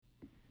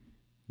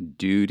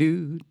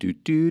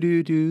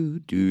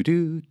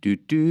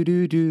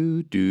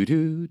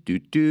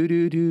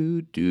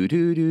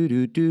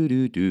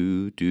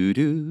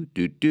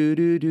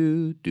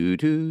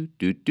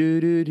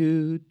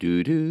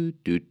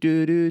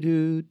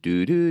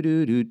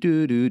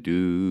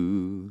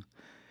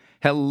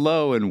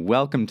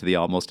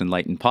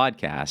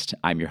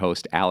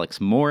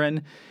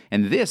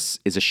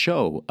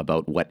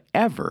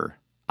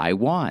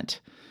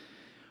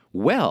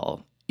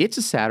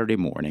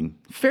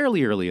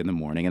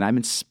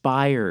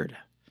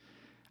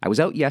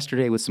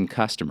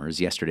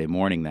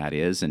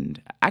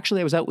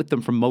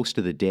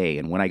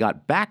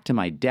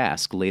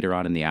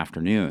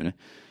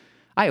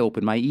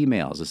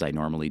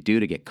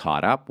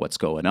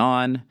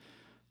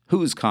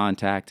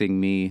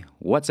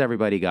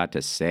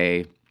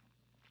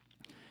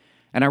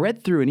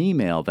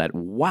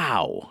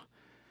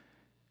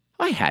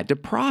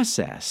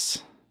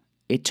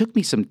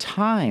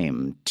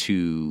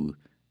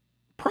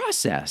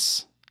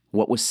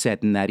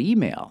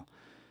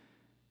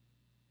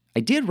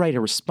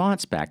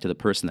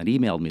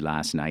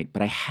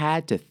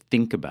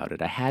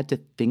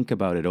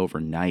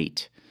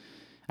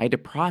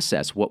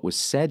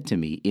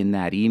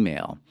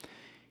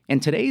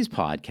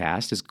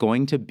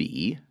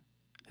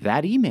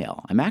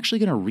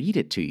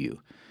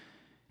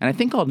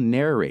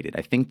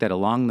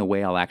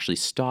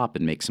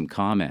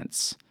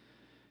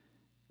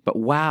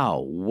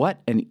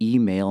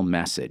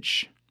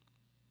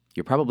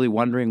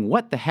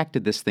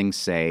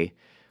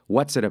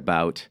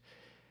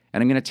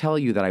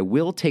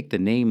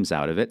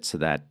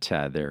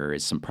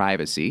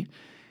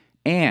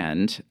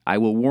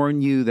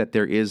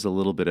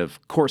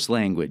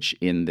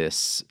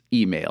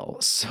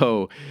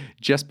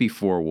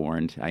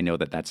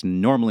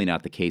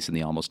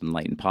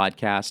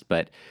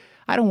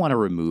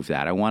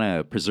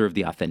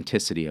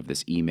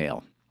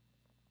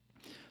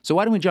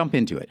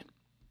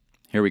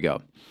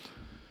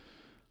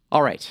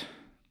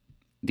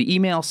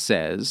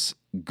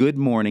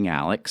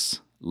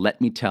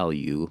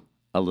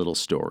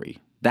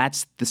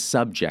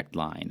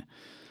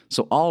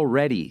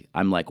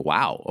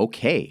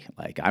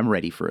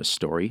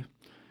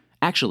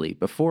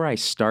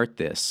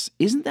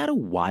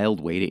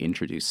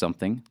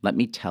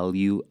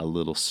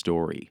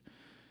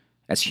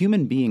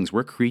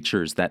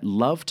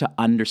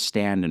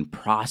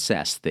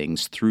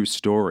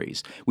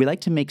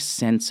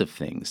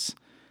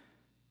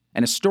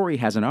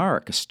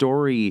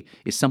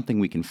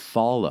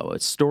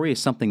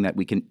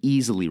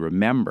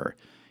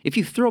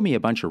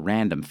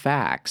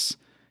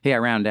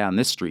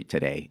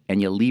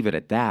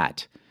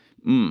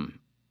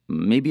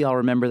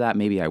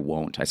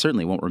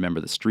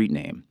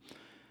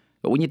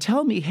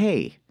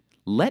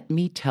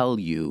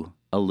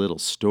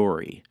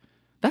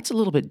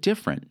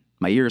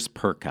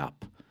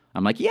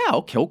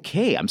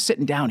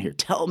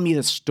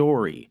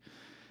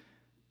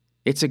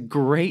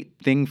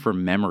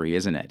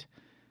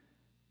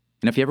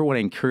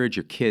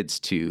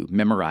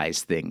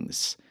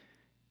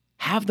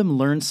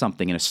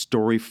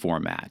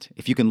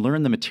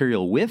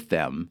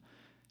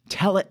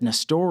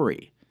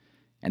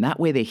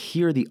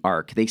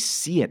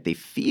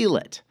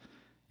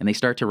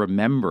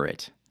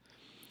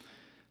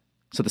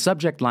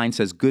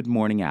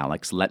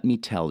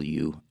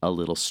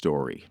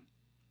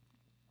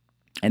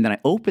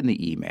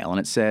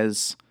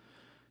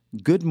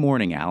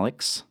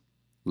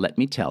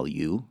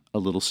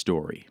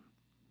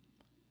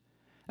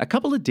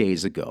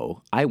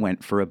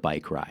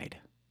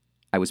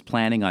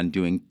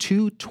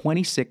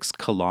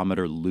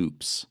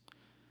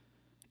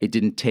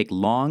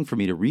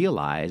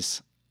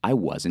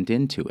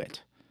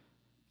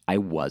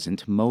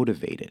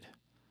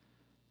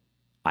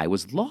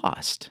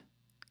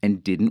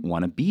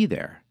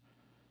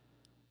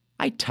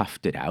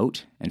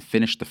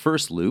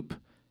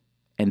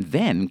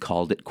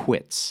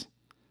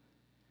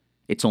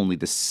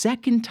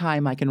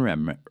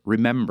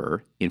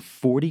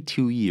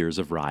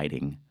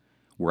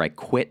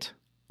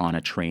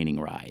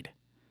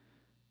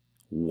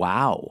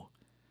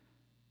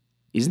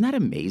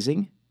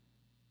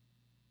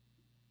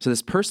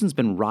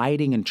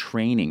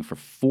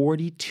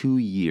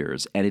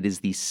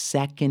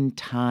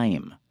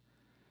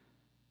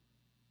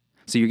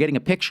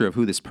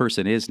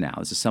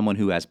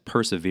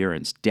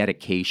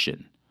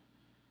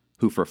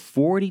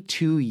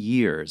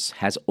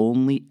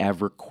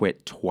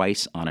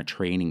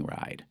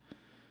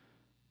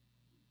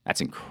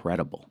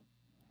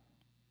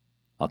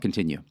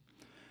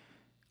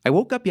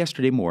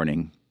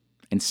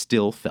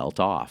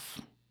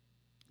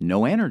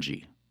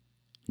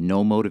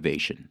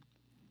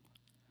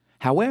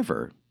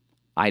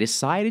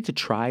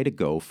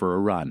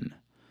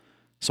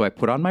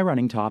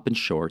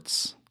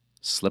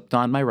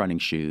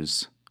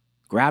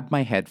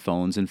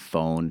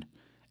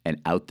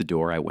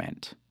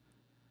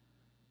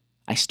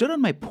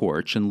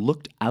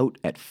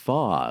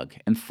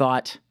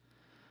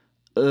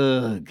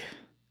ugh,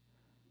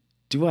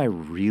 do I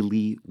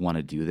really want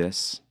to do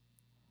this?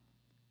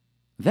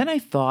 Then I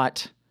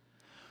thought,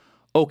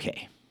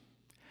 okay,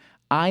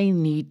 I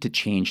need to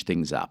change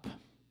things up.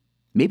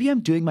 Maybe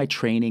I'm doing my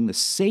training the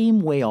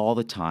same way all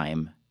the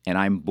time and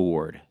I'm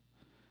bored.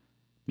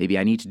 Maybe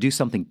I need to do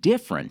something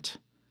different.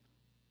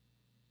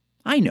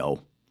 I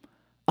know.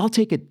 I'll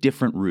take a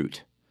different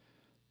route.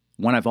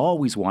 One I've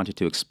always wanted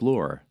to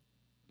explore,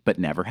 but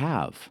never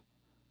have.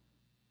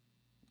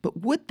 But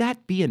would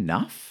that be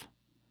enough?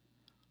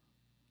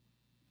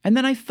 And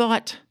then I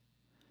thought,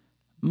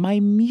 my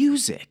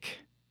music.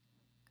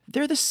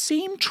 They're the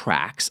same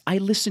tracks I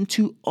listen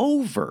to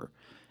over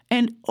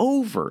and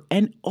over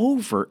and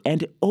over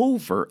and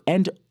over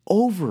and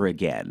over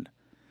again.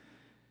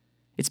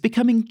 It's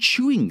becoming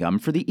chewing gum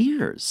for the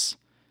ears.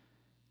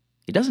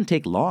 It doesn't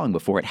take long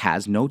before it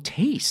has no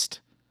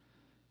taste.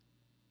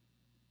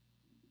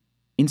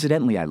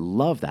 Incidentally, I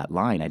love that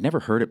line. I'd never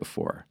heard it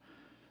before.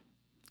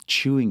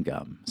 Chewing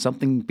gum,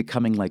 something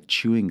becoming like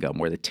chewing gum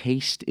where the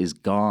taste is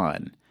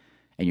gone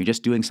and you're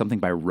just doing something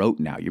by rote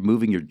now. You're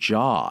moving your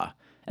jaw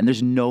and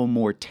there's no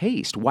more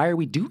taste. Why are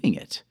we doing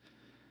it?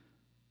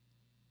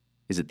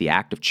 Is it the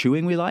act of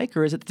chewing we like,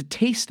 or is it the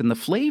taste and the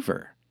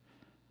flavor?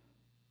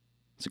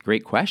 It's a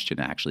great question,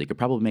 actually. You could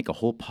probably make a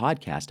whole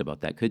podcast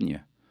about that, couldn't you?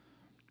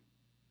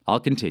 I'll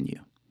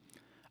continue.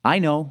 I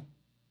know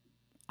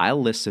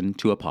I'll listen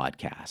to a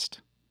podcast.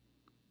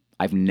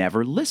 I've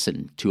never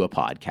listened to a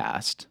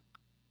podcast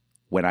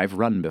when I've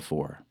run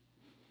before.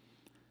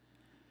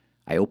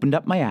 I opened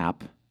up my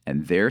app,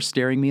 and there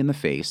staring me in the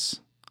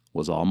face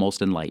was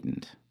Almost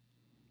Enlightened.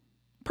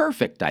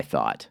 Perfect, I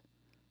thought.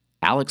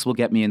 Alex will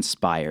get me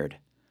inspired.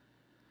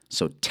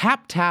 So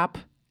tap, tap,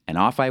 and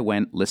off I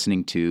went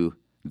listening to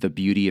The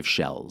Beauty of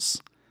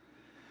Shells.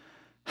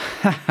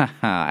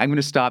 I'm going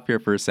to stop here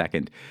for a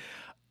second.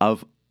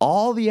 Of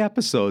all the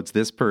episodes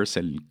this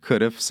person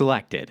could have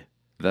selected,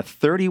 the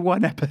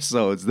 31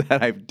 episodes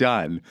that I've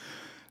done,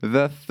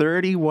 the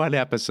 31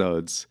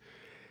 episodes,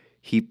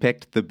 he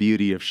picked The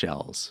Beauty of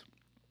Shells.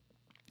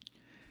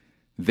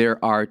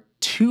 There are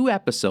 2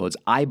 episodes,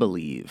 I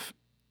believe,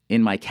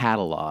 in my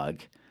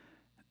catalog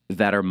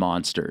that are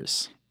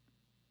monsters,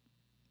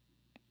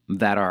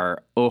 that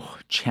are,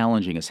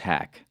 challenging as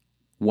heck.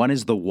 One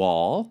is The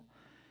Wall,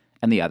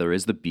 and the other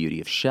is The Beauty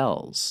of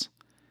Shells.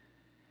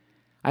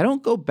 I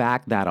don't go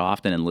back that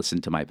often and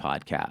listen to my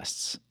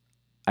podcasts.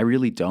 I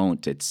really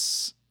don't.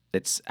 It's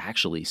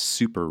actually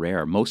super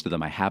rare. Most of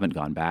them I haven't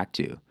gone back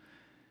to.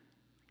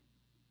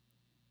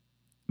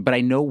 But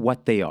I know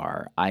what they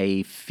are.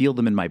 I feel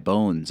them in my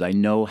bones. I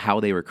know how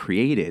they were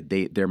created.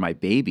 They're my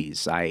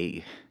babies.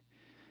 I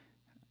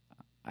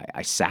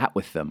sat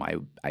with them. I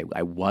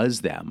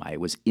was them. I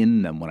was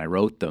in them when I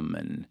wrote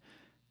them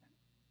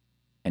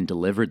and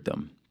delivered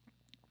them.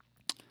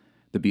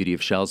 The Beauty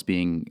of Shells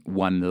being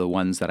one of the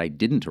ones that I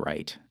didn't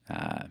write,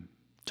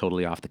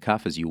 totally off the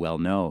cuff, as you well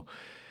know.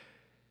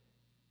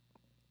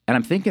 And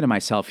I'm thinking to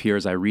myself here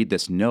as I read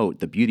this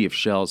note, The Beauty of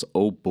Shells,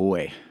 oh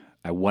boy,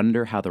 I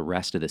wonder how the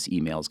rest of this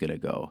email is going to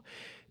go.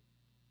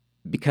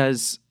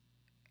 Because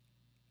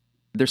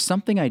there's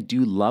something I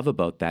do love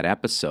about that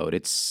episode.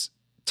 It's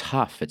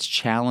tough. It's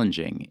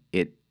challenging.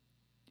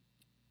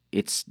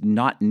 It's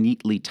not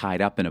neatly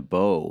tied up in a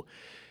bow.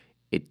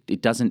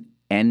 It doesn't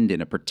end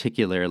in a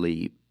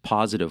particularly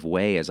positive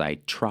way, as I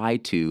try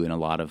to in a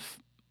lot of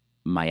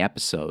my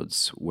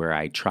episodes, where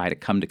I try to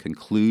come to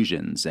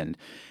conclusions and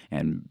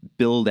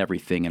build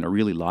everything in a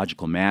really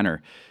logical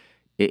manner.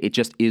 It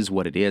just is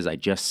what it is. I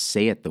just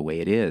say it the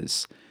way it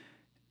is.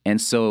 And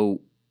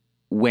so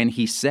when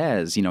he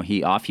says,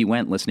 off he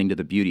went listening to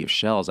The Beauty of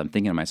Shells, I'm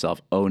thinking to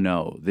myself, oh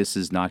no, this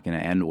is not going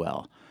to end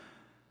well.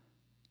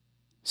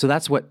 So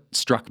that's what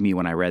struck me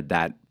when I read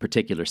that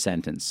particular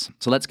sentence.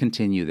 So let's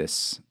continue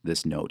this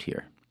note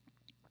here.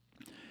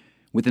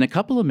 Within a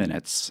couple of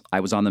minutes, I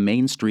was on the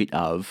main street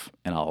of,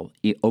 and I'll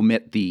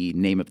omit the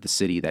name of the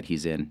city that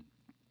he's in.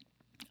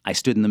 I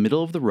stood in the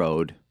middle of the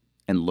road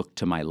and looked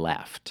to my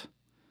left.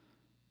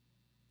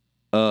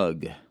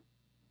 Ugh.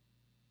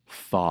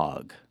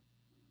 Fog.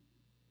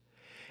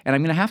 And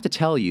I'm going to have to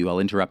tell you, I'll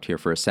interrupt here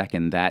for a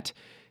second, that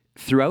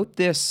throughout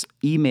this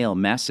email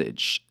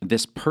message,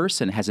 this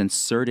person has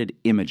inserted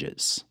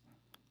images.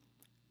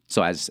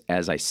 So as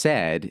I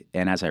said,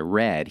 and as I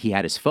read, he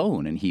had his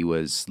phone and he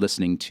was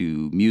listening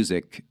to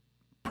music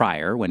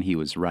prior when he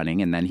was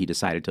running, and then he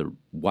decided to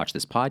watch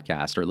this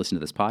podcast or listen to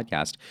this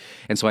podcast.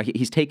 And so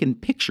he's taken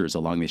pictures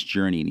along this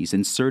journey and he's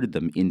inserted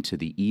them into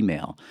the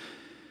email.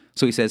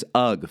 So he says,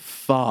 ugh,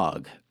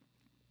 fog.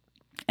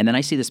 And then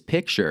I see this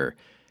picture,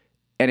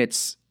 and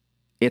it's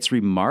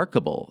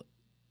remarkable.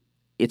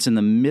 It's in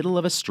the middle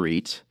of a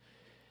street.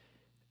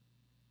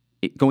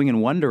 Going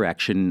in one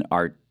direction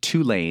are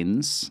 2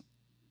 lanes.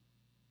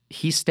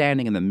 He's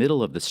standing in the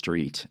middle of the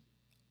street,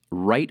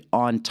 right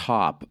on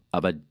top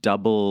of a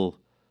double-lined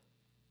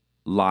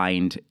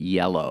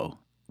yellow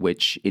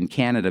which in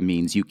Canada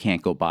means you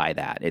can't go by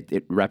that.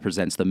 It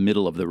represents the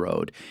middle of the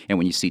road. And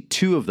when you see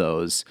two of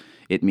those,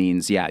 it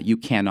means, yeah, you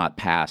cannot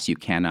pass, you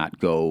cannot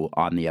go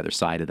on the other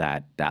side of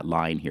that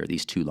line here,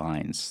 these two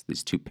lines,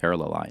 these two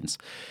parallel lines.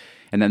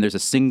 And then there's a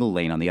single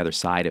lane on the other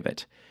side of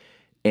it.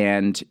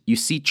 And you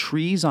see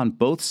trees on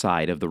both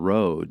sides of the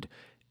road,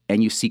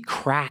 and you see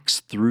cracks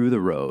through the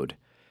road.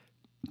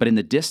 But in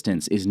the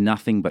distance is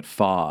nothing but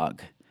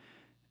fog.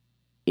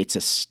 It's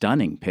a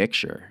stunning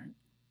picture.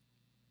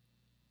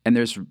 And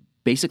there's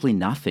basically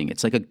nothing.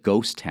 It's like a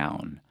ghost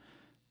town.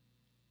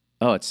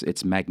 Oh,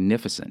 it's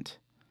magnificent.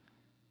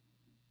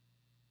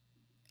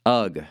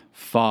 Ugh,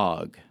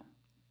 fog,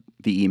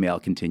 the email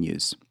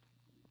continues.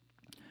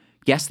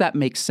 Guess that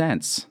makes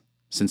sense,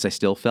 since I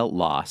still felt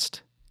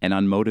lost and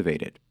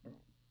unmotivated.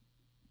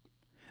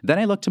 Then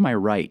I looked to my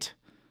right.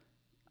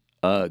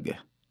 Ugh,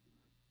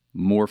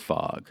 more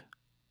fog.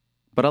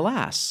 But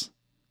alas,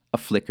 a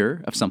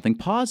flicker of something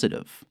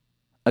positive,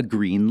 a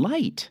green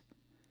light.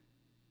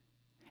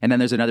 And then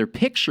there's another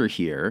picture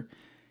here,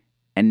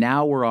 and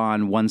now we're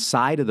on one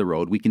side of the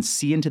road. We can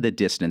see into the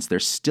distance.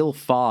 There's still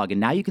fog,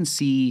 and now you can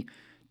see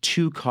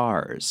two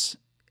cars,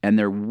 and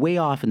they're way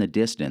off in the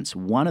distance.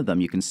 One of them,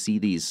 you can see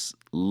these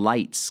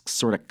lights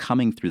sort of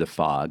coming through the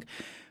fog.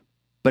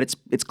 But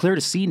it's clear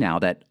to see now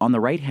that on the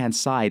right-hand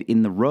side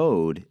in the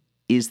road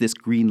is this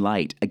green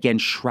light, again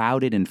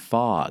shrouded in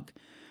fog.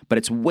 But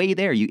it's way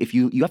there.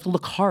 You have to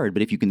look hard,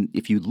 but if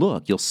you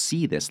look, you'll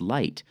see this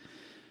light.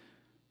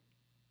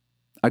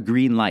 A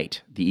green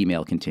light, the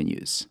email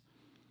continues.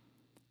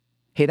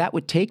 Hey, that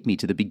would take me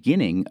to the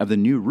beginning of the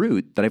new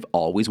route that I've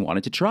always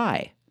wanted to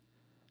try.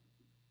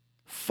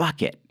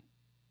 Fuck it.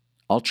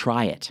 I'll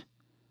try it.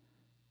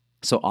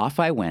 So off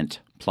I went,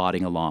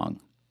 plodding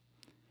along.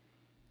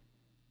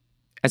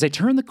 As I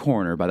turned the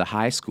corner by the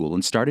high school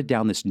and started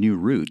down this new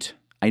route,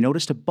 I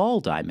noticed a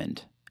ball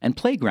diamond and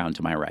playground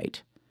to my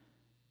right.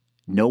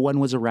 No one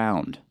was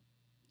around.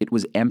 It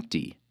was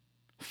empty,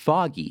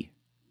 foggy,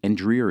 and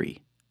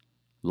dreary.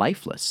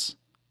 Lifeless,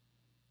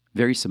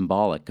 very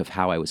symbolic of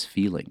how I was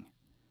feeling.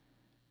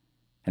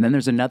 And then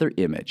there's another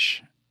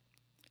image.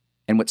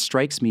 And what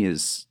strikes me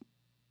as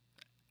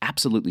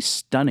absolutely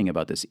stunning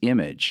about this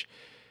image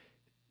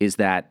is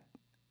that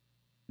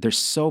there's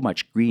so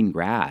much green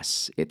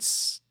grass.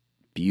 It's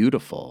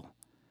beautiful.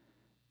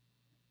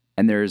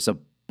 And there's a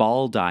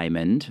ball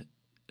diamond,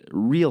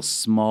 real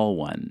small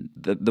one,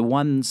 the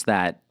ones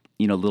that,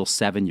 little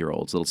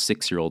 7-year-olds, little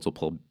 6-year-olds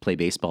will play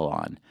baseball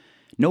on.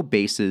 No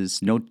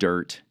bases, no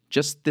dirt,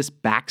 just this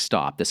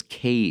backstop, this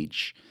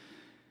cage.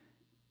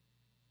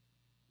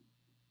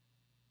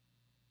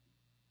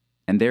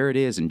 And there it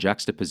is in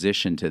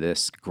juxtaposition to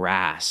this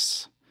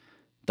grass,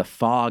 the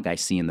fog I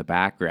see in the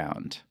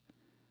background.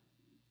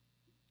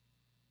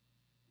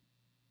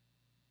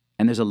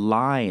 And there's a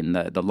line,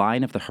 the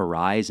line of the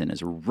horizon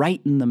is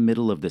right in the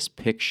middle of this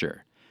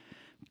picture.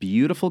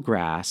 Beautiful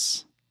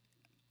grass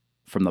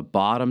from the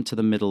bottom to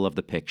the middle of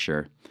the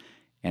picture,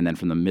 and then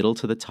from the middle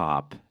to the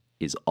top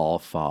is all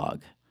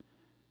fog.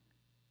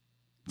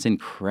 It's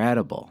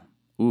incredible.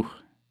 Ooh,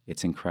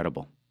 it's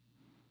incredible.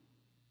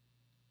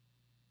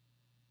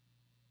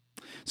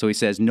 So he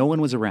says, no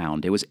one was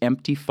around. It was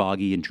empty,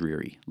 foggy, and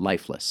dreary,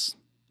 lifeless,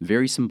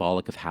 very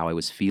symbolic of how I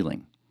was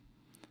feeling.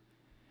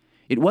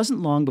 It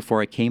wasn't long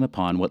before I came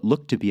upon what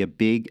looked to be a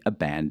big,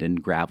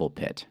 abandoned gravel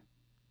pit.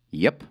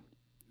 Yep,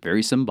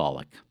 very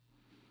symbolic.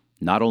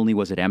 Not only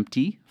was it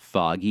empty,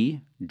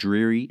 foggy,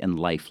 dreary, and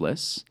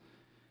lifeless,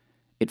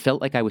 it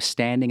felt like I was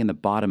standing in the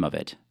bottom of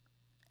it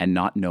and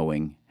not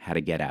knowing how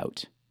to get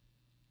out.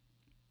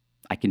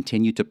 I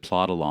continued to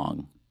plod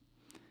along.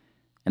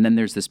 And then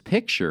there's this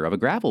picture of a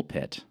gravel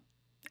pit.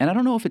 And I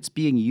don't know if it's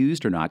being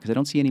used or not because I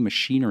don't see any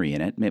machinery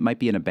in it. It might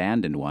be an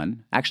abandoned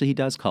one. Actually, he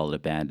does call it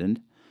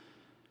abandoned.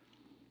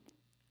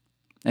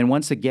 And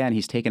once again,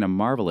 he's taken a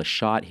marvelous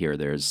shot here.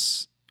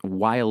 There's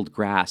wild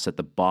grass at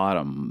the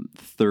bottom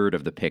third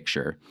of the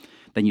picture.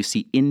 Then you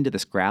see into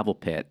this gravel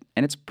pit,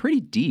 and it's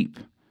pretty deep.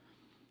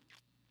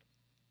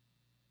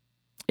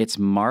 It's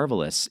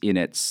marvelous in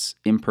its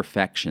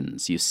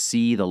imperfections. You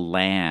see the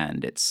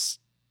land. It's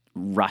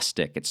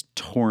rustic. It's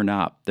torn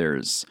up.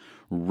 There's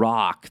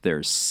rock.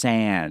 There's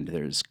sand.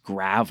 There's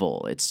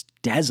gravel. It's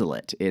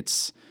desolate.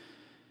 It's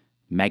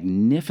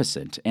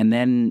magnificent. And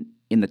then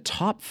in the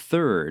top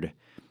third,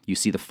 you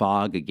see the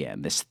fog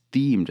again. This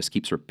theme just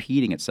keeps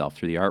repeating itself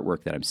through the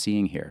artwork that I'm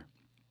seeing here.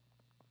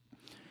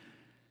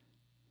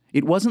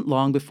 It wasn't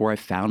long before I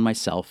found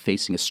myself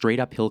facing a straight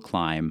uphill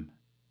climb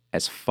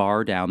as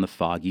far down the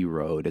foggy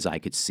road as I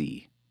could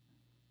see.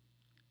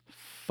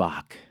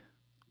 Fuck.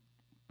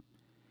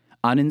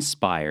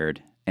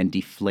 Uninspired and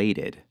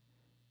deflated,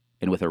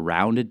 and with a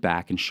rounded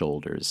back and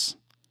shoulders,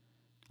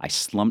 I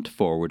slumped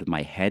forward with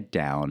my head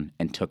down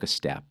and took a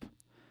step,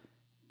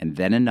 and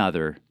then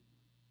another,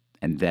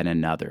 and then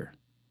another.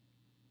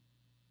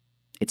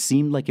 It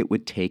seemed like it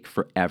would take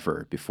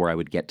forever before I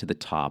would get to the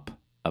top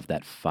of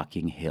that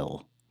fucking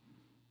hill.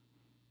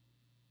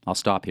 I'll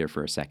stop here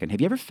for a second.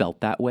 Have you ever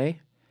felt that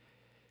way?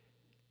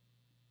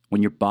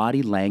 When your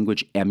body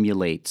language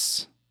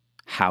emulates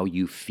how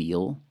you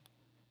feel?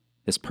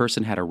 This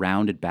person had a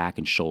rounded back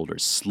and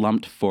shoulders,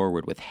 slumped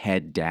forward with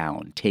head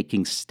down,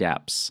 taking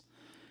steps,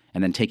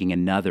 and then taking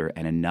another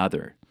and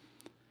another.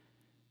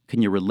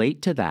 Can you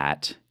relate to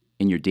that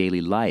in your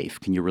daily life?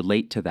 Can you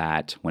relate to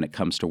that when it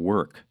comes to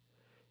work?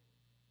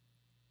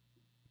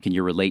 Can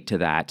you relate to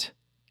that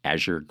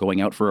as you're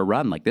going out for a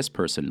run like this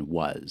person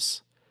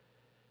was?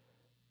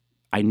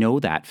 I know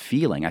that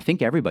feeling. I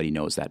think everybody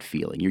knows that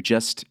feeling. You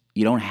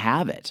don't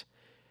have it.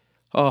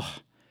 Oh,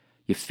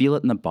 you feel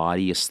it in the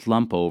body, you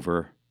slump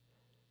over,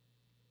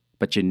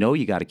 but you know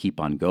you got to keep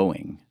on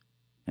going.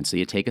 And so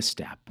you take a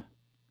step,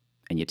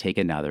 and you take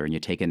another, and you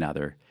take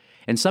another.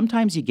 And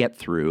sometimes you get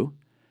through,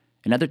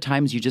 and other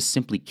times you just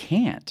simply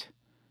can't.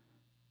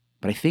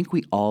 But I think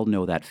we all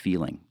know that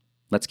feeling.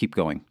 Let's keep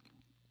going.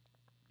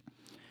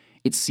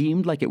 It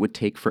seemed like it would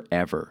take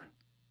forever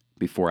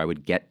before I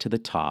would get to the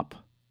top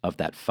of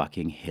that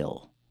fucking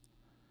hill.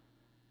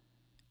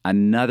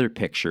 Another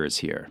picture is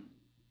here,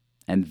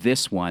 and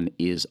this one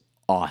is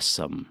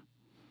awesome.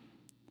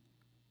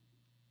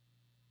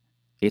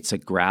 It's a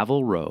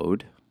gravel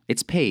road.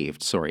 It's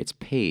paved,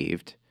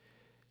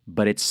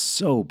 but it's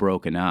so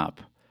broken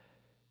up.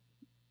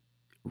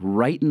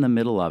 Right in the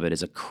middle of it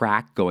is a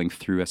crack going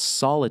through a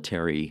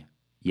solitary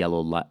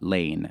yellow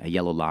lane, a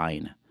yellow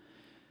line.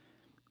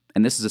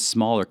 And this is a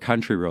smaller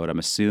country road, I'm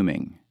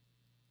assuming.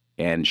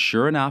 And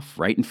sure enough,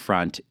 right in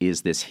front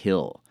is this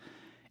hill.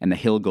 And the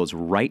hill goes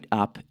right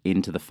up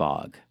into the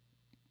fog.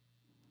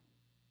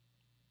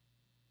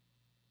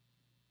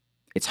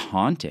 It's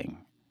haunting.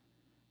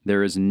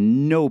 There is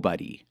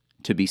nobody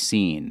to be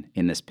seen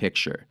in this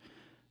picture.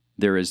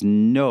 There is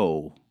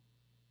no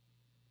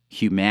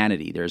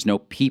humanity. There's no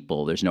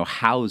people. There's no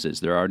houses.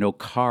 There are no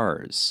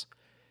cars.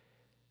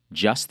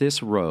 Just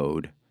this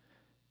road,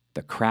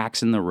 the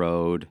cracks in the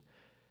road.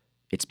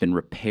 It's been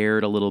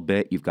repaired a little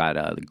bit. You've got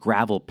a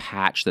gravel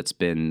patch that's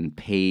been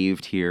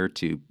paved here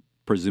to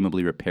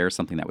presumably repair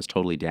something that was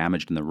totally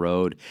damaged in the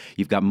road.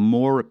 You've got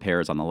more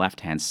repairs on the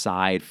left-hand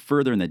side.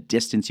 Further in the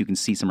distance, you can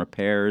see some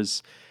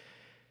repairs.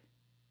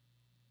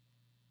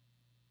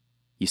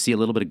 You see a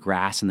little bit of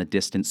grass in the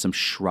distance, some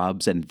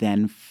shrubs, and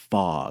then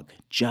fog.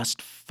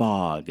 Just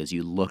fog as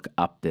you look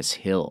up this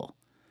hill.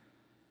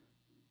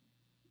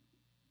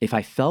 If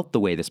I felt the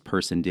way this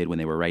person did when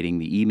they were writing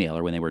the email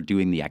or when they were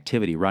doing the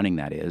activity, running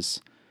that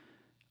is,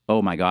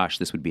 oh my gosh,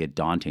 this would be a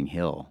daunting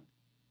hill.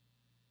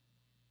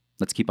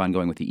 Let's keep on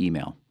going with the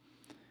email.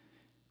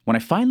 When I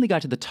finally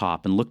got to the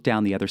top and looked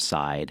down the other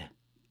side,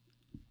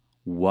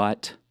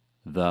 what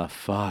the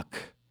fuck?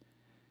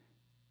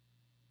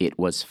 It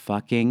was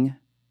fucking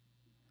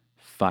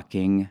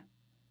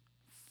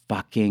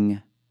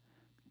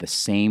the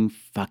same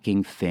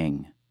fucking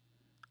thing.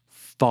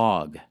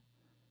 Fog.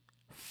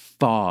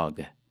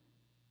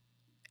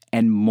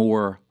 And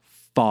more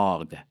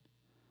fog.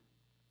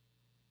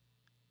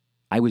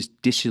 I was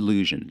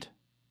disillusioned.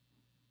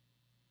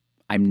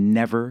 I'm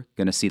never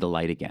going to see the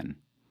light again.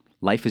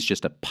 Life is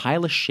just a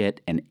pile of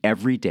shit, and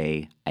every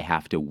day I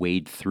have to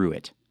wade through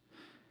it.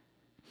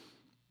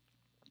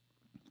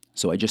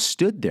 So I just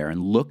stood there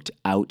and looked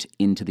out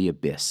into the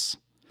abyss.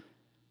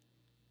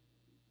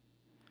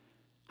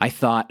 I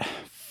thought,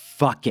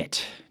 fuck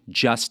it,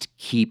 just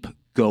keep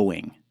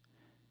going.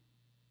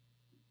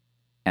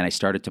 And I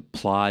started to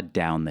plod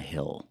down the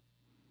hill.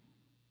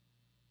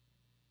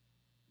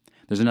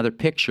 There's another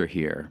picture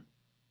here.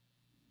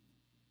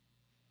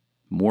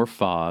 More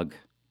fog,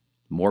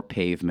 more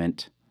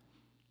pavement,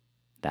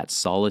 that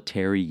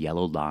solitary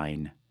yellow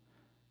line,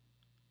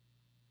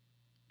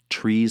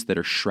 trees that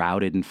are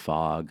shrouded in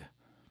fog,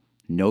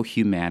 no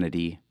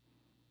humanity,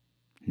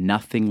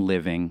 nothing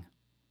living.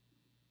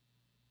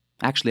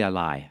 Actually, I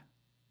lie.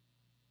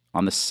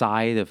 On the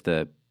side of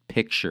the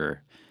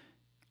picture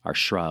are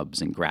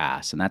shrubs and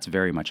grass, and that's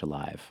very much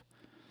alive.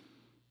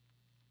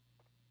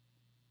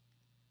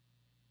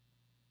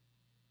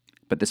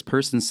 But this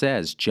person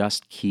says,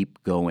 just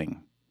keep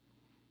going.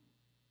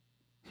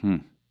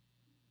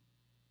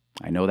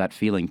 I know that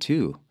feeling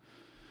too.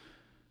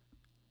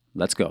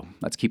 Let's go.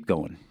 Let's keep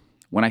going.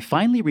 When I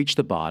finally reached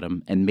the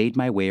bottom and made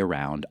my way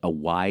around a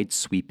wide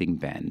sweeping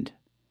bend,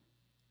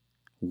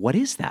 what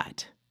is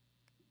that?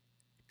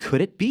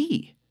 Could it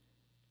be?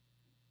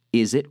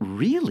 Is it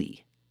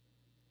really?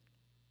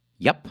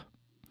 Yep.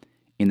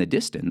 In the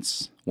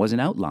distance was an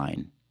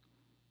outline.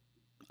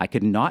 I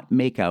could not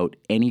make out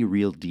any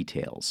real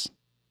details,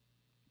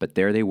 but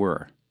there they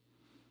were.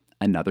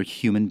 Another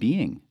human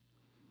being.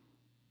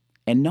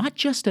 And not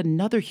just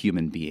another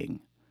human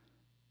being,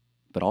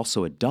 but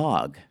also a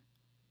dog.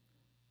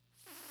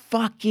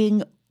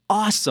 Fucking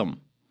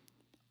awesome.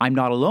 I'm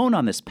not alone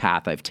on this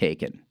path I've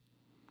taken.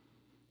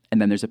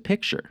 And then there's a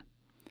picture.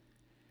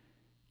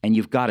 And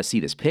you've got to see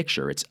this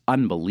picture. It's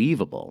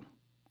unbelievable.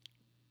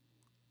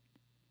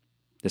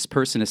 This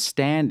person is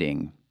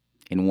standing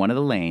in one of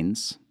the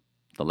lanes,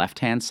 the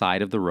left-hand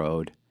side of the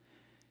road,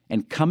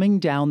 and coming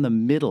down the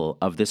middle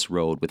of this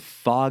road with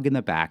fog in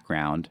the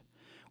background,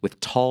 with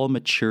tall,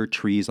 mature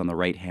trees on the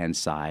right-hand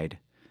side,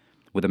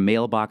 with a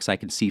mailbox I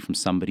can see from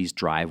somebody's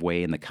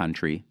driveway in the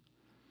country.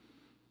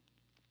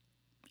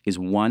 is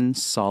one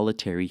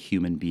solitary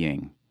human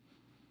being.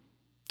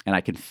 And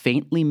I can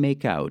faintly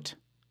make out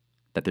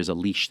that there's a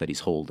leash that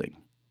he's holding.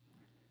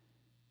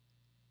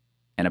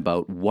 And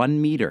about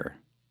 1 meter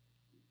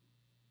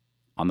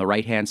on the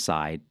right-hand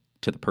side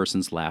to the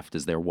person's left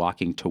as they're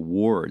walking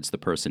towards the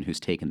person who's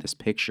taken this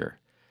picture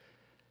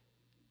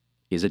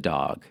is a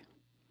dog.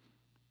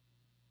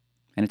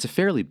 And it's a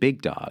fairly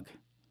big dog.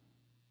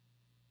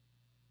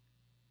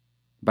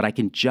 But I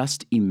can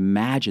just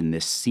imagine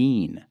this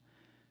scene.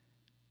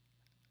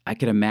 I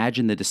can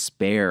imagine the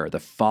despair, the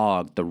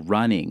fog, the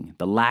running,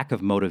 the lack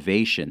of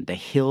motivation, the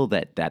hill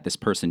that this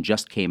person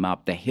just came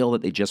up, the hill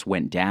that they just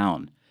went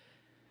down.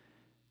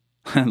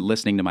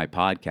 Listening to my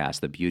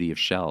podcast, The Beauty of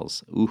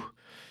Shells. Ooh.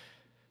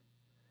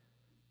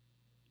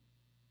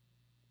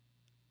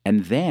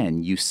 And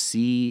then you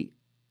see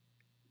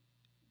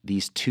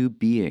these two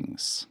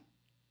beings,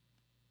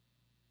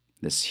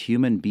 this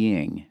human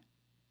being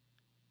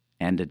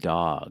and a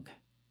dog.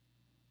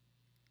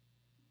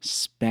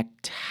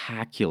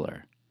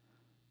 Spectacular.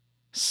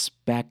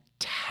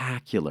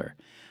 Spectacular.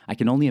 I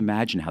can only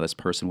imagine how this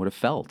person would have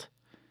felt.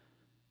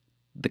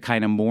 The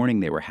kind of morning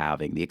they were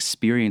having, the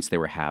experience they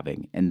were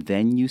having, and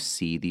then you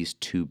see these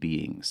two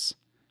beings.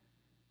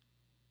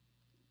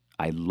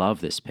 I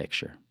love this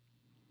picture.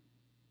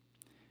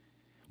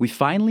 We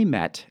finally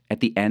met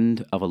at the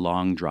end of a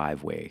long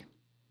driveway.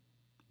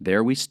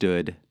 There we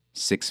stood,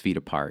 6 feet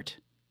apart.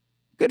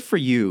 Good for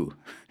you,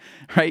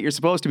 right? You're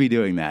supposed to be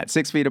doing that,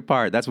 6 feet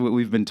apart. That's what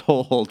we've been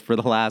told for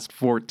the last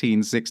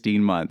 14,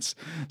 16 months.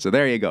 So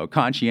there you go,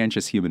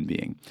 conscientious human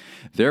being.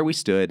 There we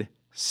stood,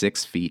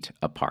 6 feet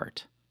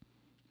apart.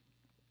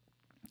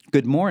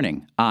 Good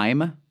morning,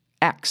 I'm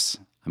X.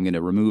 I'm going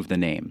to remove the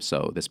name,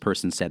 so this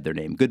person said their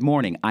name. Good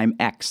morning, I'm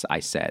X, I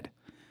said.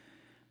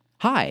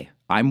 Hi,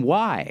 I'm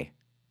Y,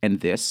 and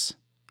this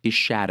is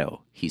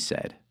Shadow, he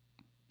said.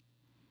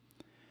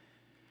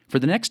 For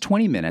the next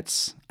 20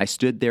 minutes, I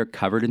stood there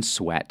covered in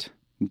sweat,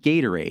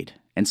 Gatorade,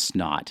 and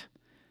snot,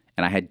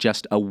 and I had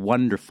just a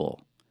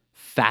wonderful,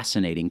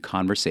 fascinating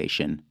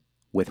conversation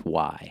with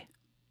Y.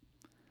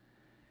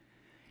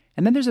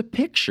 And then there's a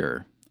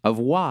picture of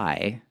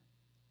Y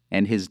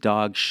and his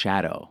dog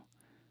Shadow.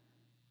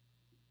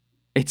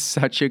 It's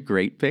such a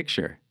great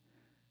picture.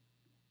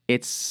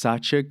 It's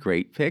such a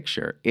great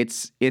picture.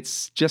 It's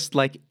just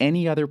like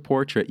any other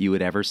portrait you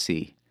would ever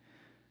see.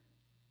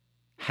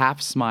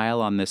 Half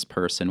smile on this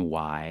person,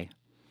 Y.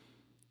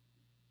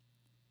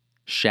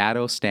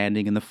 Shadow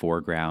standing in the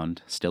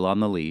foreground, still on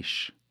the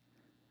leash.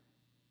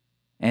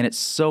 And it's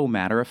so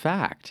matter of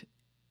fact.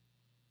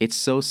 It's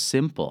so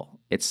simple.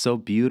 It's so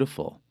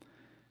beautiful.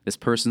 This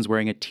person's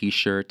wearing a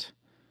t-shirt,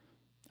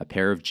 a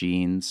pair of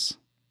jeans.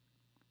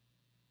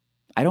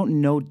 I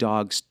don't know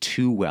dogs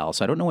too well,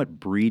 so I don't know what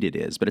breed it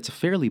is, but it's a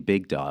fairly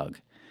big dog.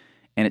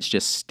 And it's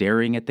just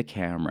staring at the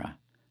camera,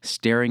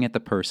 staring at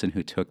the person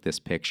who took this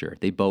picture.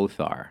 They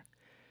both are.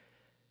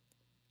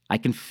 I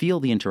can feel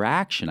the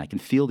interaction. I can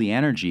feel the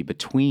energy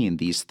between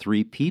these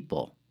three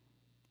people.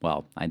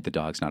 Well, the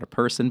dog's not a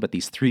person, but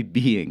these three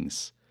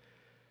beings.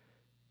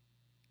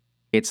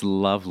 It's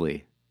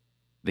lovely.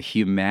 The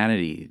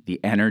humanity, the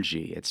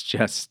energy, it's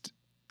just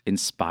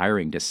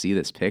inspiring to see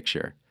this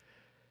picture.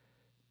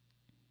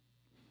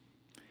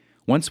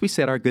 Once we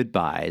said our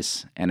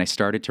goodbyes and I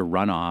started to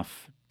run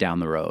off down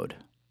the road,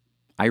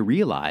 I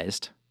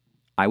realized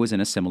I was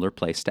in a similar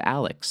place to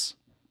Alex.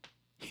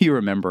 You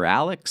remember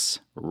Alex,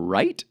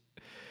 right?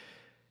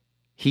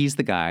 He's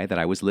the guy that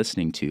I was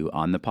listening to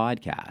on the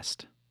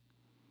podcast.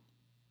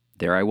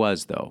 There I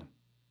was, though,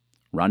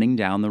 running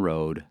down the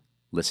road,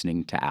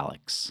 listening to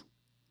Alex.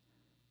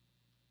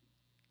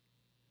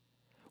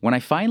 When I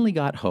finally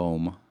got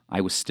home, I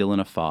was still in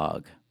a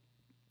fog.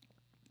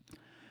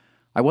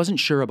 I wasn't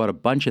sure about a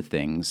bunch of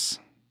things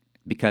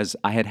because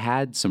I had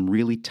had some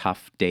really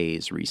tough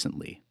days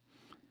recently.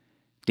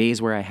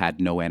 Days where I had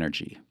no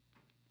energy,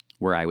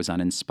 where I was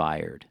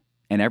uninspired,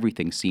 and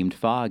everything seemed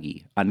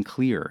foggy,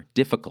 unclear,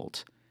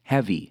 difficult,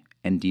 heavy,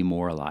 and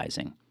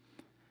demoralizing.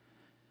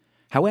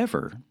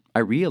 However, I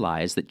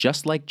realized that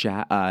just like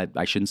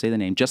I shouldn't say the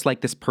name, just like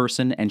this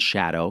person and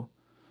Shadow,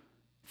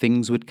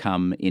 things would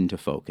come into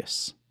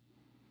focus.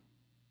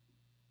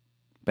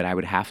 But I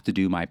would have to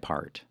do my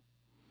part.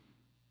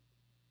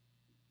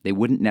 They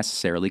wouldn't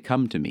necessarily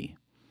come to me.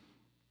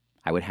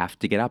 I would have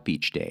to get up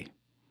each day,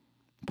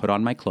 put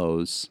on my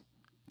clothes,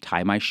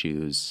 tie my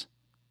shoes,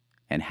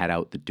 and head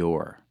out the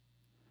door.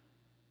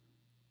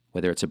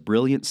 Whether it's a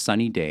brilliant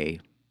sunny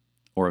day,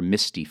 or a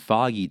misty,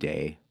 foggy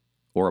day,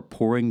 or a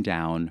pouring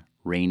down,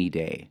 rainy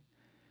day,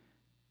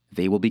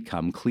 they will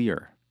become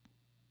clear.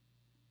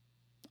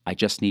 I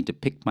just need to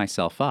pick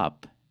myself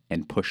up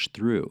and push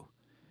through.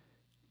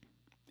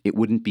 It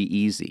wouldn't be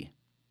easy.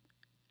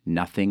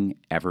 Nothing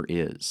ever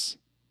is.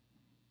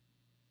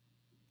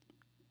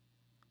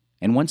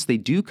 And once they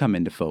do come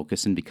into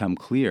focus and become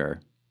clear,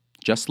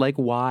 just like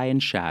Y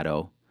and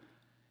Shadow,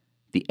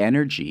 the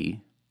energy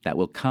that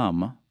will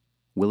come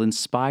will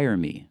inspire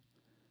me,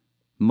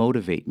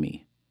 motivate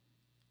me,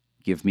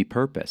 give me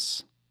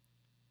purpose,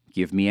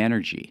 give me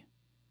energy,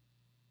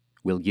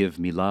 will give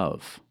me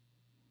love,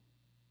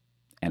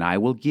 and I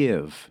will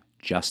give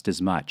just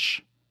as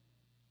much,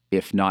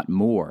 if not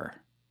more,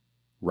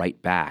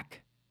 right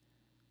back.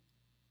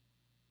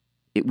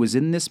 It was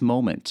in this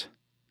moment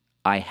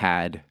I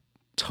had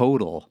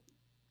total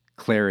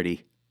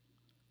clarity.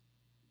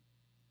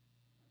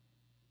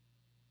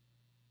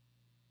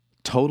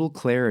 Total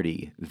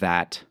clarity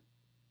that ...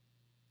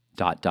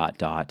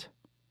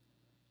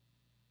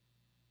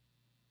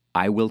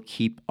 I will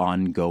keep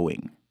on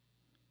going.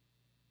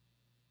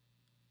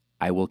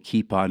 I will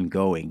keep on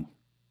going.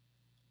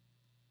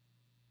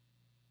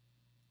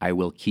 I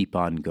will keep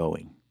on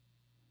going.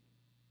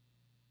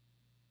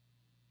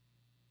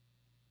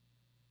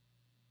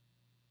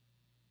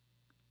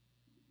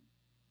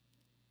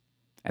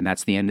 And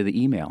that's the end of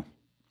the email.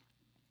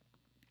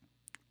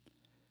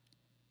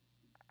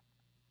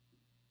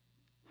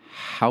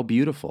 How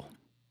beautiful.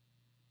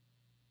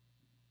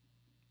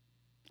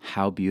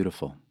 How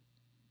beautiful.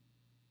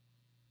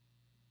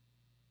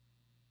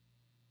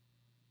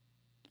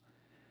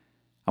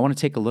 I want to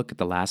take a look at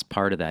the last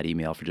part of that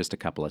email for just a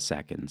couple of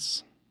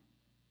seconds.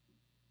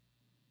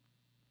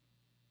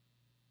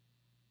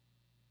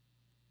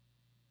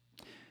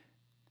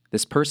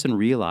 This person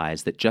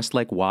realized that just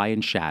like Y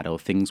and shadow,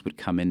 things would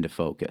come into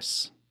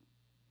focus.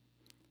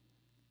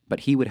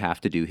 But he would have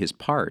to do his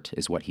part,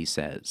 is what he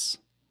says.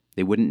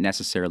 They wouldn't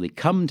necessarily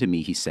come to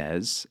me, he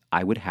says.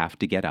 I would have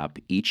to get up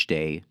each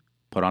day,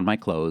 put on my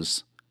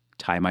clothes,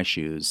 tie my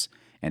shoes,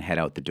 and head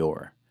out the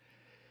door.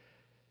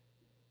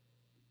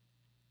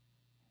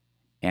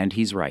 And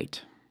he's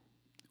right.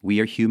 We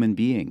are human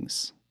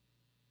beings.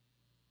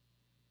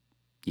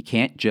 You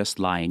can't just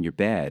lie in your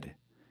bed.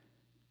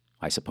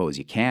 I suppose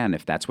you can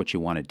if that's what you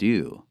want to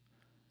do.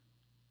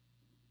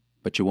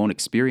 But you won't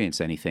experience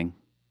anything.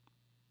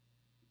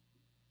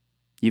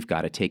 You've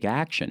got to take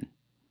action.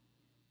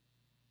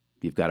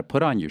 You've got to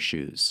put on your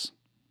shoes,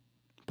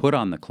 put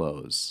on the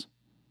clothes,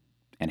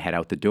 and head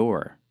out the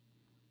door.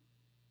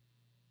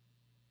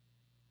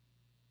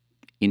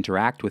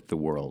 Interact with the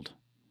world.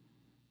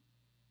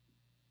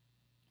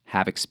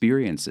 Have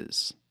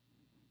experiences.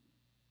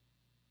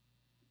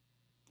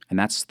 And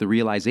that's the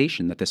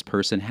realization that this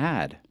person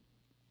had.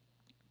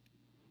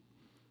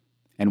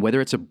 And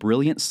whether it's a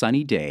brilliant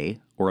sunny day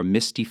or a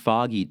misty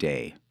foggy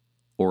day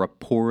or a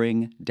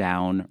pouring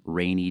down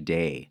rainy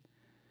day,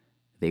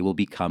 they will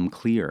become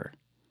clear.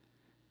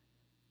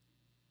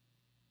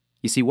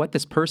 You see, what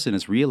this person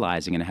is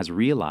realizing and has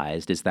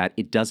realized is that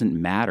it doesn't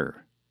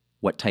matter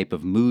what type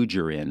of mood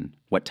you're in,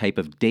 what type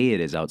of day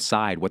it is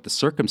outside, what the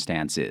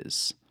circumstance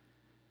is.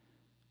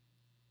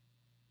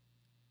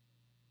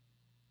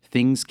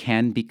 Things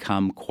can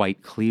become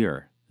quite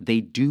clear. They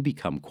do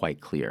become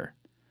quite clear.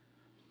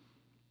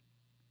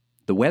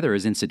 The weather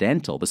is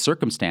incidental. The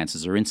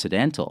circumstances are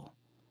incidental.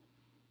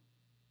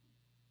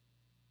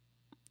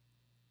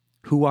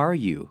 Who are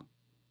you?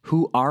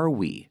 Who are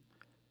we?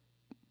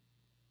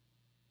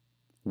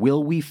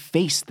 Will we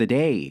face the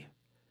day?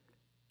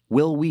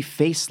 Will we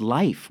face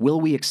life?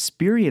 Will we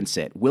experience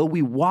it? Will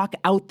we walk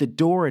out the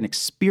door and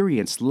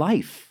experience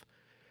life?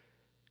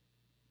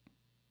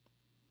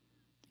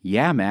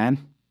 Yeah,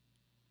 man.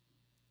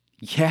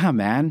 Yeah,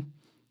 man.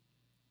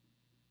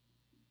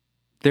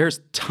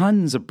 There's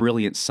tons of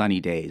brilliant sunny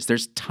days.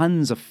 There's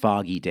tons of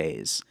foggy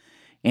days.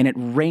 And it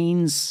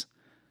rains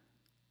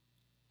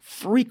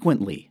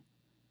frequently.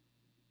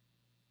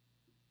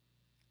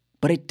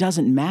 But it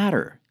doesn't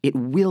matter. It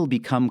will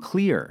become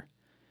clear.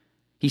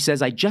 He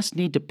says, I just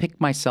need to pick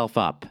myself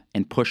up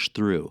and push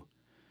through.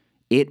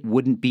 It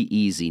wouldn't be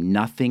easy.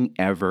 Nothing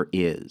ever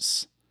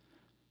is.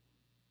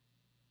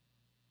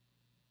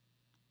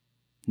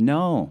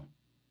 No.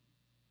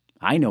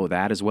 I know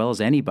that as well as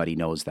anybody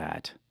knows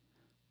that.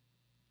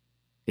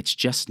 It's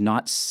just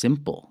not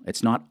simple.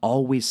 It's not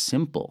always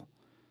simple.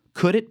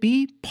 Could it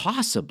be?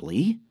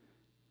 Possibly.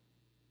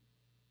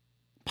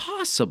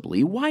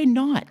 Possibly. Why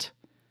not?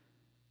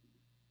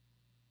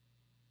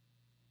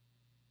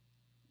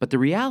 But the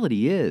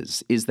reality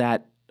is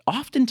that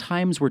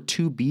oftentimes we're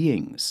two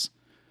beings.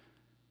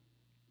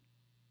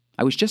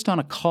 I was just on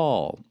a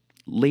call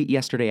late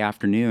yesterday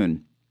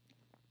afternoon,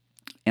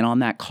 and on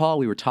that call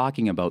we were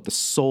talking about the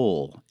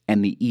soul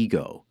and the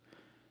ego.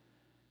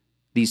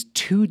 These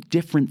two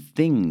different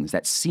things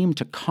that seem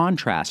to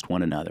contrast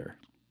one another.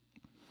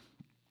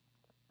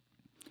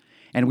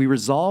 And we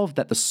resolved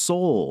that the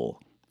soul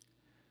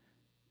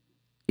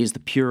is the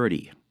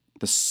purity.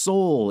 The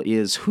soul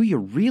is who you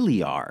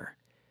really are.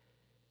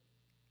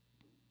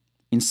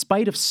 In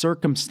spite of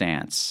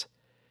circumstance,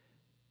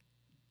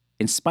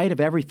 in spite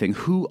of everything,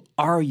 who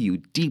are you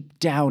deep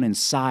down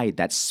inside,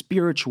 that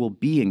spiritual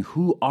being?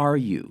 Who are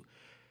you?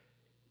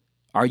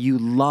 Are you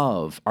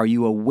love? Are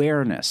you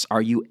awareness?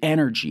 Are you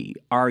energy?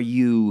 Are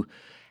you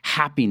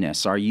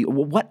happiness?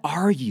 What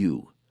are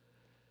you?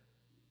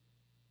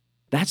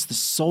 That's the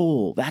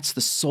soul. That's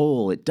the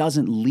soul. It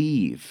doesn't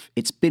leave.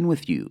 It's been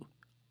with you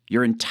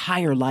your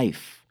entire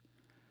life.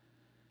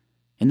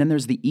 And then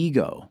there's the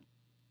ego.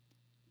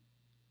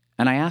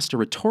 And I asked a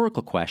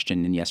rhetorical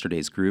question in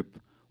yesterday's group,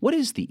 what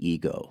is the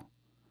ego?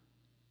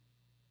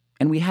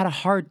 And we had a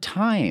hard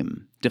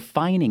time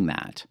defining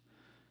that.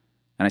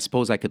 And I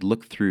suppose I could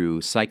look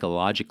through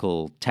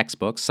psychological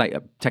textbooks,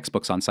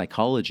 textbooks on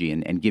psychology,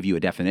 and give you a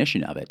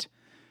definition of it.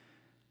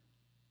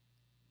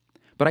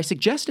 But I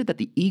suggested that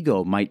the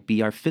ego might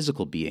be our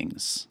physical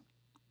beings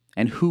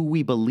and who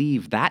we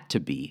believe that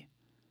to be.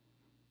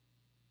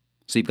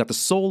 So you've got the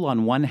soul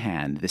on one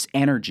hand, this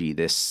energy,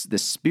 this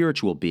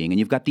spiritual being, and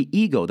you've got the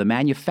ego, the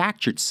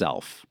manufactured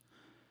self.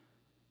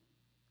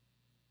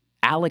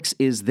 Alex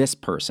is this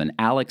person.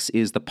 Alex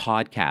is the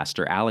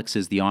podcaster. Alex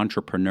is the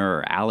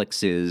entrepreneur.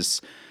 Alex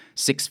is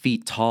 6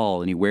 feet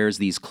tall and he wears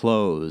these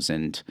clothes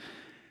and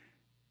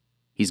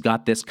he's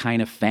got this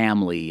kind of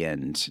family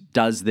and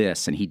does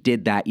this and he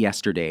did that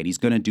yesterday and he's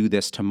going to do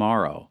this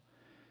tomorrow.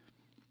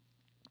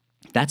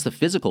 That's the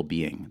physical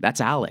being. That's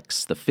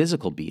Alex, the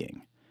physical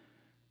being.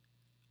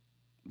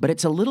 But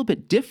it's a little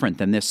bit different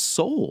than this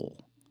soul.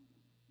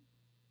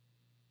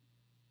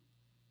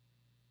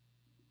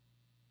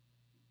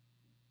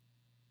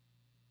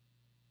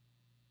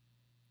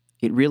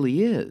 It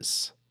really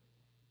is.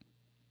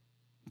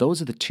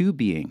 Those are the two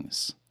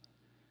beings.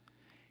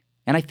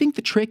 And I think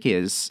the trick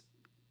is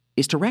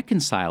to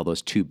reconcile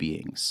those two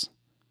beings.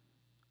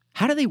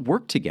 How do they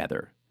work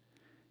together?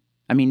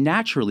 I mean,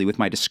 naturally, with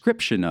my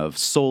description of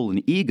soul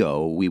and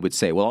ego, we would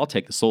say, well, I'll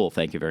take the soul,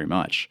 thank you very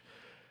much.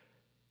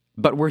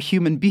 But we're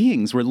human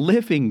beings, we're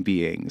living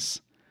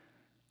beings.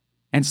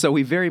 And so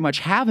we very much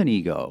have an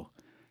ego.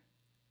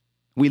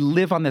 We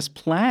live on this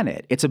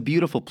planet. It's a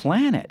beautiful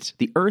planet.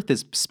 The earth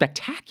is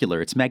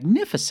spectacular. It's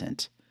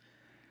magnificent.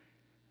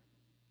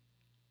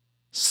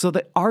 So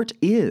the art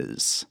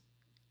is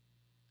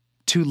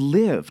to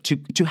live,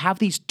 to have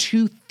these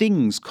two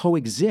things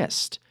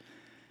coexist,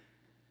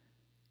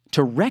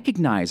 to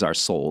recognize our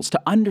souls,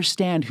 to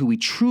understand who we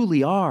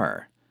truly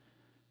are,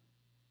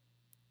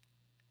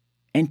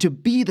 and to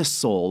be the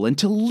soul, and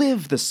to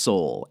live the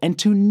soul, and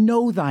to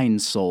know thine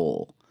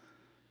soul.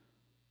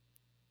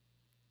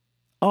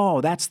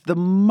 Oh, that's the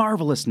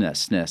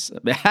marvelousness.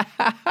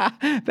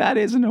 That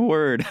isn't a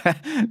word.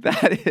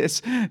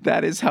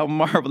 That is how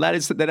marvel.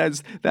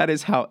 That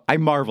is how I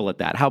marvel at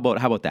that. How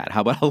about that?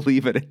 How about I'll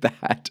leave it at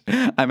that?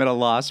 I'm at a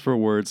loss for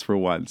words for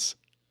once.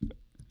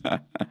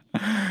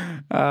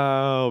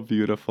 Oh,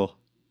 beautiful.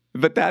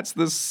 But that's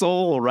the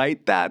soul,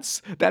 right?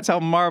 That's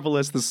how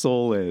marvelous the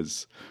soul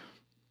is.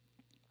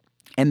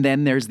 And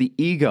then there's the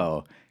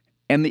ego.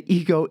 And the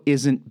ego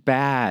isn't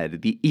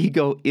bad. The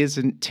ego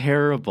isn't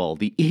terrible.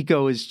 The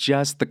ego is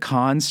just the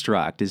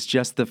construct, is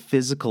just the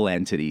physical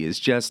entity, is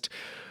just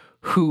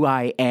who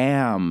I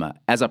am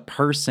as a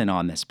person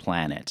on this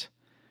planet.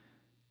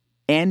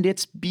 And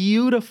it's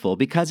beautiful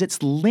because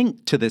it's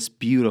linked to this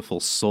beautiful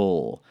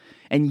soul.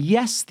 And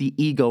yes, the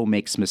ego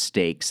makes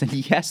mistakes. And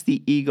yes,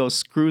 the ego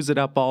screws it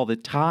up all the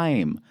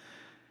time.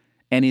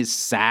 And is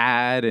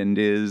sad and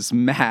is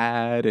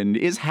mad and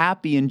is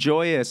happy and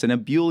joyous and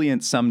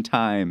ebullient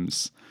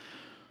sometimes.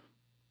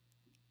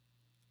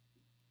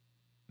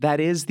 That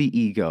is the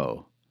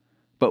ego.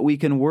 But we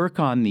can work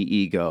on the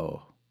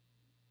ego.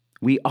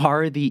 We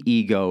are the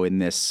ego in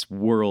this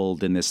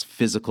world, in this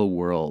physical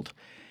world.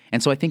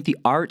 And so I think the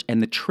art and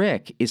the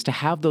trick is to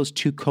have those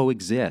two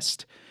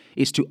coexist,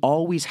 is to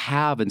always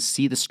have and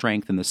see the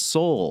strength in the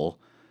soul,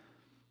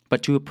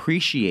 but to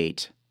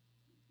appreciate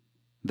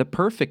the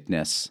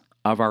perfectness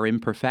of our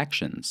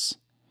imperfections,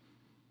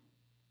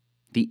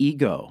 the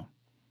ego,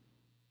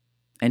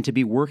 and to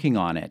be working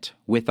on it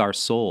with our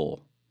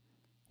soul,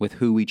 with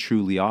who we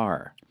truly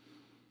are.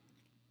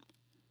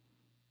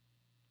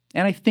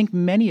 And I think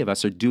many of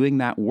us are doing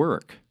that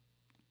work.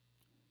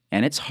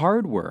 And it's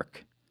hard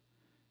work,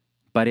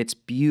 but it's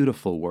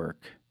beautiful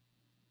work.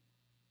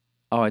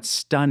 Oh, it's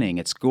stunning,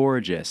 it's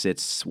gorgeous,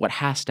 it's what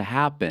has to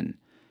happen.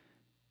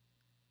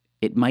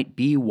 It might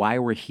be why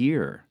we're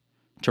here,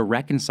 to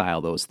reconcile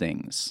those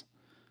things.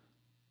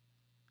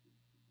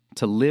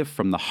 To live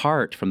from the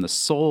heart, from the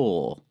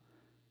soul,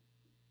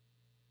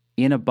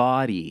 in a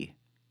body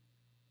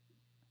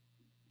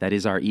that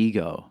is our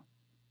ego.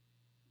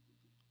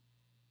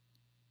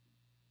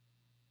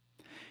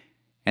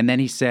 And then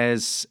he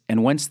says,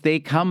 and once they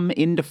come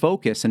into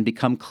focus and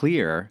become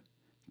clear,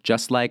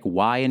 just like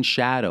why and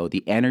shadow,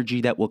 the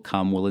energy that will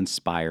come will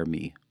inspire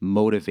me,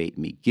 motivate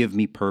me, give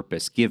me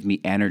purpose, give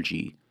me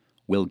energy,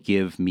 will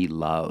give me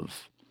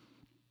love.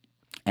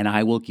 And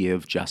I will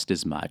give just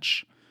as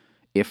much,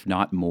 if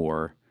not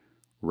more,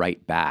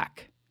 right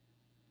back.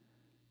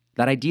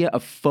 That idea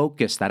of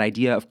focus, that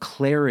idea of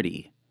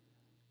clarity.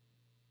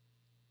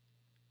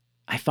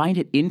 I find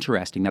it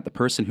interesting that the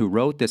person who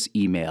wrote this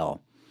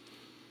email,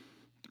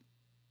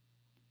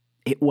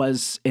 it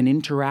was an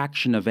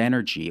interaction of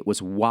energy. It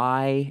was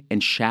why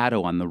and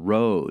shadow on the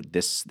road,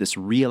 this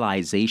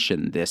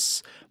realization,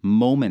 this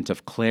moment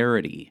of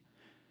clarity.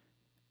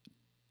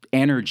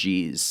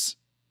 Energies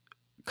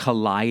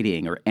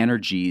colliding or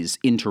energies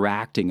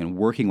interacting and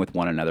working with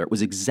one another. It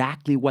was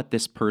exactly what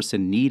this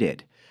person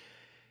needed.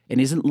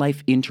 And isn't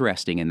life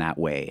interesting in that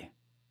way?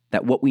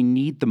 That what we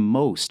need the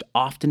most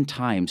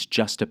oftentimes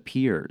just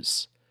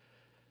appears.